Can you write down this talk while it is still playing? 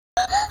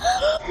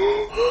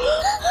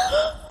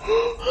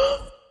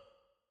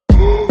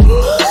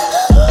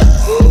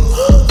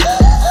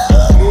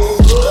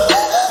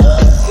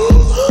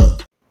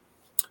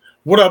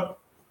What up,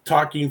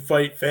 Talking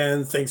Fight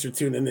fans? Thanks for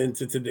tuning in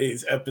to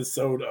today's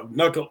episode of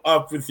Knuckle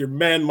Up with your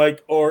man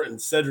Mike Orr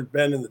and Cedric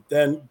Ben in the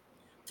den,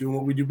 doing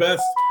what we do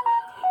best: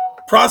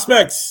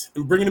 prospects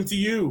and bringing them to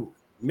you.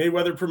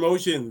 Mayweather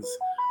Promotions,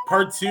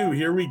 Part 2.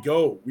 Here we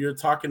go. We are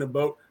talking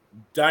about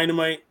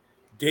Dynamite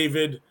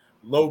David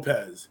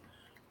Lopez.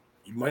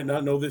 You might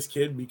not know this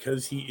kid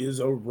because he is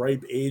a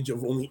ripe age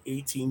of only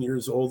 18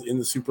 years old in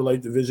the super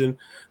light division.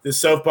 This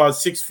southpaw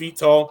is 6 feet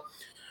tall.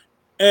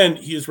 And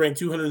he is ranked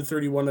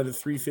 231 out of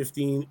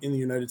 315 in the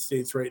United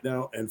States right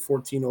now and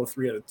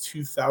 1403 out of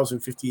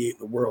 2,058 in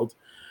the world.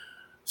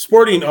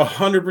 Sporting a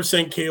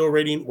 100% KO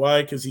rating.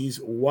 Why? Because he's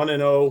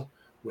 1-0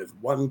 with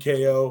 1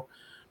 KO.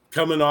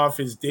 Coming off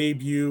his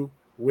debut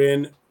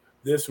win.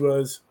 This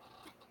was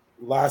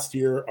last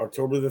year,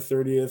 October the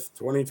 30th,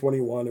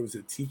 2021. It was a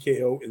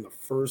TKO in the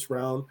first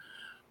round.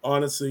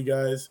 Honestly,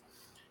 guys,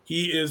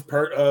 he is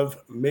part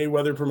of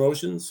Mayweather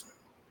Promotions,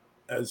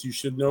 as you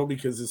should know,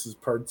 because this is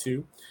part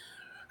 2.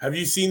 Have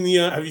you seen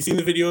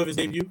the video of his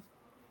debut?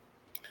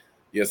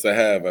 Yes, I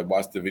have. I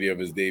watched the video of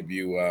his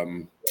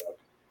debut.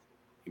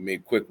 He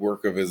made quick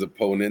work of his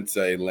opponents.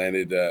 He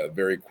landed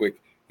very quick.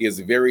 He has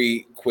a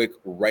very quick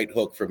right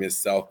hook from his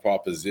southpaw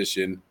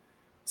position.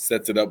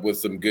 Sets it up with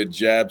some good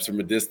jabs from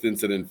a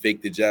distance, and then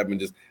fake the jab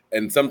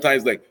and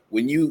sometimes, like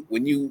when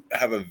you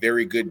have a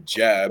very good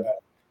jab,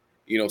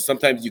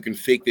 sometimes you can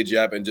fake the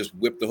jab and just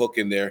whip the hook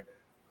in there.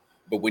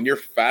 But when you're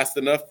fast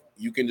enough,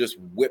 you can just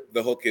whip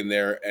the hook in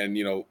there, and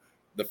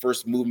the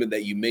first movement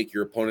that you make,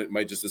 your opponent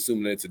might just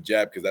assume that it's a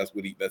jab because that's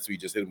what he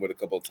just hit him with a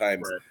couple of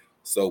times. Right.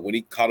 So when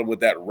he caught him with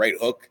that right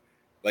hook,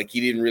 like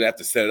he didn't really have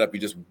to set it up. He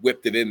just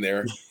whipped it in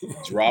there,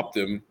 dropped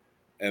him,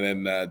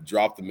 and then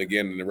dropped him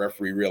again. And the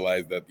referee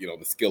realized that the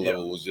skill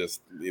level was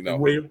just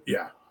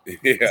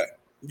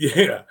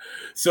yeah.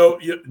 So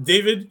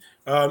David,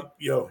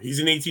 he's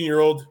an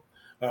 18-year-old.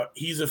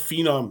 He's a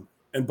phenom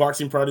and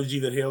boxing prodigy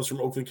that hails from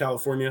Oakland,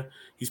 California.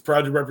 He's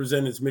proud to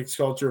represent its mixed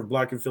culture of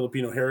Black and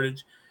Filipino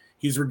heritage.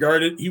 He was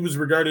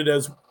regarded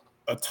as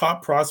a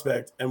top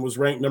prospect and was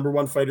ranked number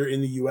 1 fighter in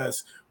the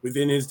U.S.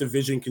 within his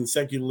division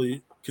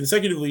consecutively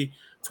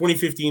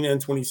 2015 and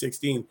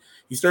 2016.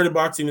 He started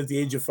boxing at the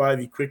age of 5.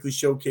 He quickly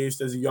showcased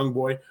as a young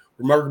boy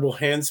remarkable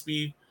hand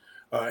speed,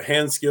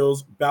 hand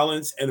skills,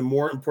 balance, and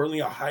more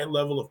importantly, a high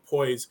level of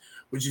poise,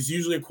 which is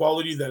usually a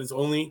quality that is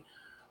only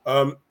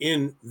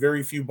in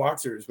very few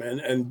boxers,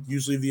 man, and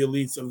usually the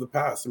elites of the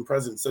past and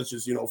present, such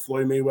as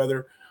Floyd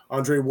Mayweather,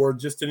 Andre Ward,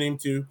 just to name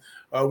 2.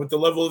 With the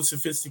level of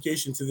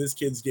sophistication to this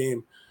kid's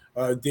game,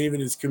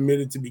 David is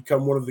committed to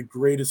become one of the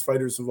greatest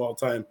fighters of all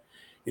time.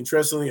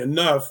 Interestingly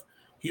enough,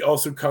 he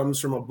also comes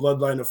from a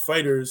bloodline of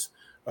fighters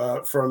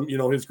from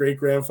his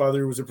great-grandfather,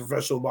 who was a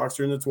professional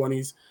boxer in the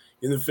 20s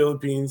in the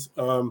Philippines,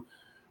 and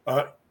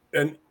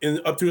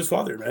up to his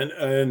father, man,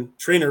 and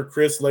trainer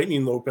Chris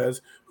Lightning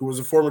Lopez, who was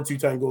a former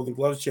 2-time Golden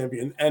Gloves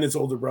champion, and his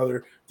older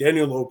brother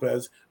Daniel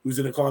Lopez, who's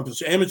an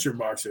accomplished amateur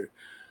boxer.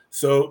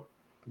 So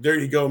there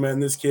you go, man.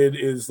 This kid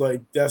is like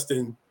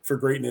destined for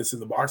greatness in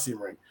the boxing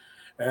ring.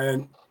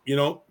 And,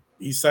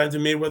 he's signed to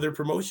Mayweather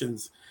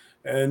Promotions.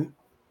 And,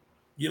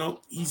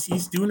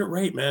 he's doing it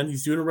right, man.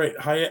 He's doing it right.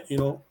 High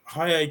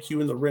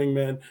IQ in the ring,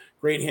 man.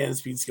 Great hand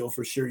speed skill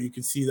for sure. You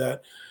can see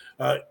that,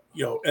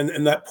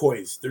 and that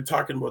poise. They're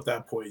talking about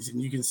that poise,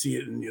 and you can see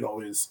it in,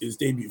 his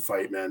debut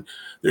fight, man.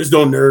 There's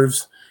no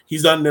nerves.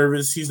 He's not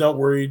nervous. He's not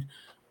worried.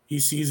 He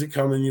sees it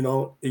coming,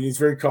 and he's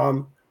very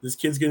calm. This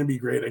kid's going to be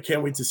great. I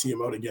can't wait to see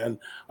him out again.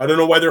 I don't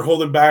know why they're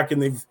holding back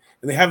and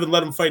they haven't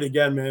let him fight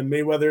again, man.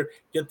 Mayweather,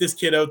 get this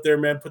kid out there,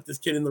 man. Put this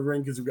kid in the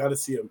ring because we got to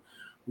see him.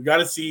 We got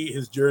to see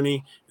his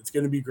journey. It's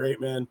going to be great,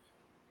 man.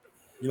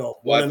 Well,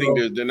 I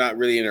think they're not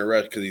really in a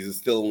rush because he's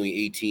still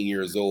only 18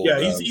 years old.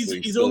 Yeah,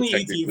 he's only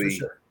 18 for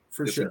sure.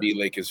 This would be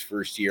like his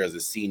first year as a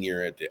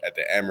senior at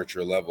the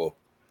amateur level.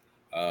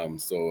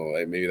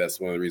 So maybe that's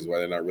one of the reasons why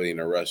they're not really in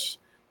a rush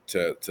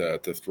to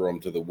throw him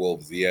to the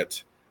wolves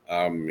yet.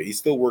 He's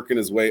still working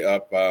his way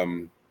up.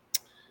 The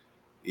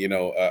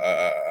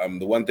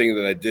one thing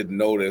that I did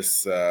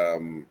notice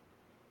when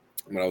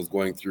I was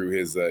going through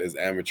his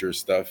amateur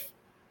stuff,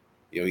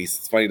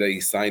 it's funny that he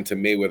signed to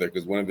Mayweather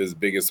because one of his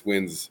biggest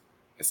wins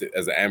as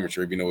an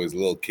amateur, his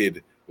little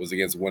kid, was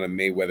against one of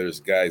Mayweather's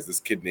guys, this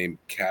kid named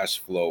Cash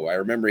Flow. I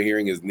remember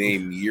hearing his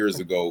name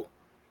years ago,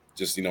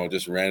 just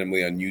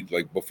randomly on YouTube,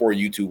 like before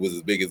YouTube was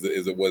as big as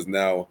it was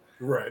now.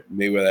 Right.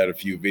 Mayweather had a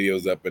few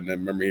videos up, and I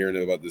remember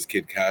hearing about this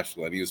kid Cash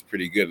Flow, and he was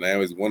pretty good. And I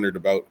always wondered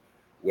about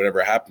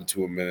whatever happened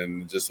to him,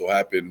 and it just so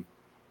happened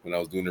when I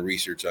was doing the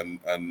research on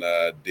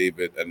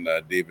David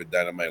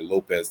Dynamite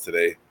Lopez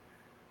today,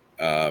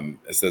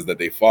 it says that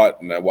they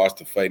fought, and I watched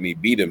the fight, and he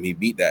beat him. He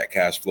beat that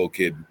Cash Flow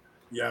kid,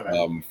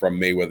 from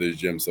Mayweather's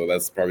gym. So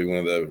that's probably one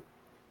of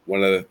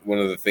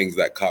the things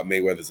that caught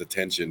Mayweather's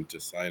attention to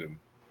sign him.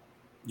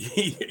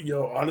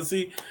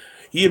 Honestly,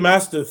 He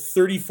amassed a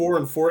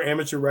 34-4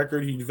 amateur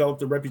record. He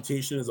developed a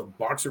reputation as a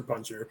boxer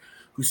puncher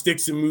who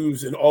sticks and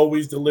moves and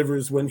always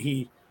delivers when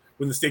the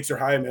stakes are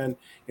high, man.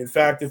 In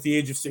fact, at the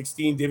age of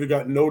 16, David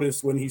got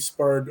noticed when he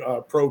sparred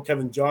pro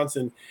Kevin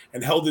Johnson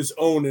and held his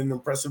own in an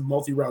impressive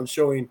multi-round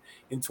showing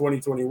in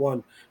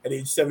 2021. At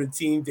age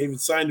 17, David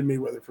signed to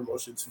Mayweather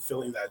Promotions,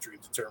 fulfilling that dream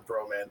to turn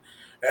pro, man.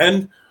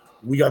 And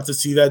we got to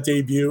see that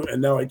debut,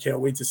 and now I can't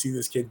wait to see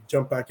this kid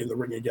jump back in the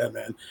ring again,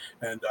 man,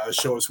 and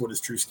show us what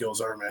his true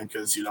skills are, man,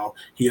 because, you know,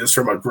 he is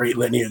from a great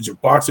lineage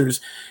of boxers.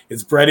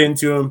 It's bred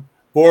into him,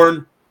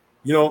 born,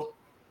 you know,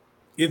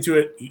 into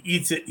it. He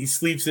eats it, he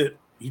sleeps it,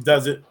 he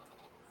does it.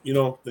 You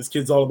know, this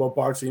kid's all about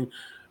boxing,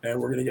 and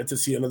we're gonna get to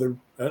see another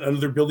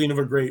building of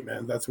a great,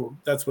 man. That's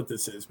what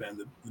this is, man.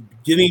 The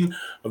beginning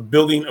of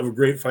building of a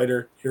great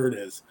fighter. Here it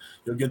is.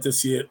 You'll get to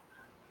see it.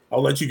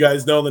 I'll let you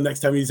guys know the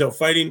next time he's out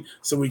fighting,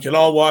 so we can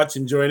all watch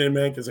and join in,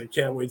 man, because I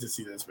can't wait to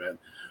see this, man.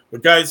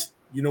 But guys,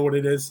 you know what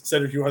it is.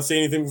 Cedric, you want to say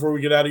anything before we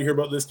get out of here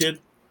about this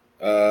kid?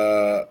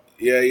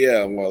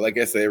 Yeah. Well, like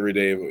I say every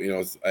day, you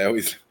know,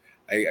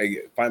 I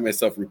find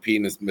myself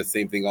repeating the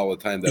same thing all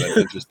the time, that I'm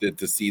interested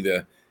to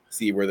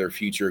see where their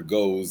future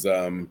goes.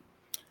 But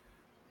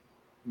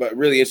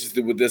really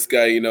interested with this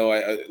guy. You know,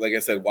 I like I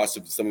said,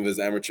 watched some of his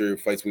amateur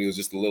fights when he was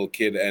just a little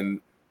kid, and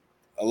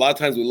a lot of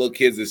times with little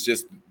kids, it's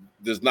just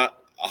there's not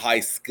a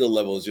high skill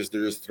level. It's just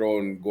they're just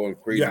going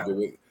crazy. Yeah.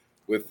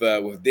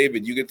 But with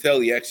David, you could tell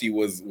he actually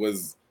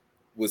was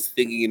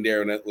thinking in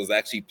there and was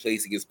actually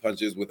placing his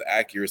punches with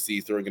accuracy,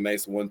 throwing a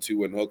nice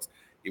 1-2 and hooks.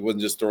 He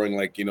wasn't just throwing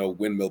like, you know,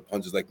 windmill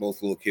punches like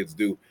most little kids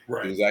do.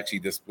 Right. He was actually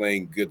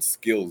displaying good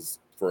skills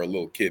for a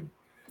little kid.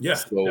 Yeah.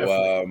 So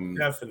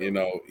definitely. You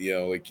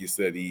know, like you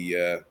said, he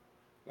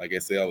like I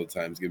say all the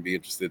time, he's gonna be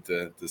interested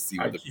to see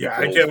what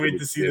I can't wait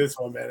to see this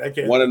one, man. I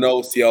can't want to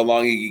know, see how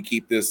long he can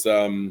keep this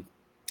knockout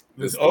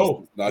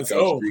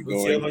streak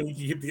going. See how long you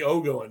can keep the O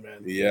going,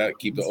 man. Yeah,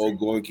 keep the O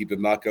going, keep the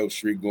knockout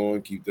streak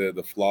going, keep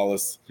the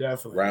flawless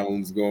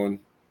rounds going.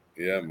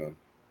 Yeah, man.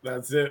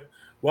 That's it.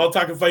 Well,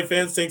 talking fight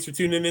fans, thanks for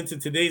tuning in to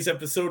today's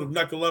episode of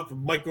Knuckle Up with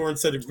Mike Gore and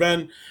Cedric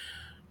Venn.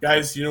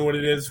 Guys, you know what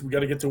it is. We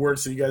got to get to work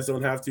so you guys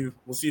don't have to.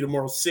 We'll see you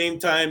tomorrow, same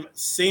time,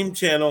 same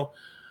channel.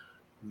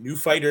 New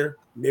fighter,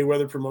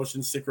 Mayweather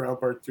Promotions. Stick around,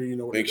 part 3. You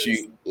know what Make sure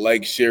you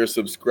like, share,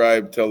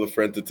 subscribe, tell a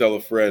friend to tell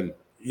a friend.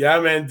 Yeah,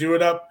 man, do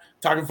it up.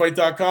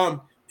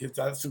 TalkingFight.com. Hit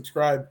that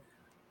subscribe,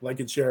 like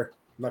and share.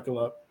 Knuckle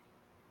up.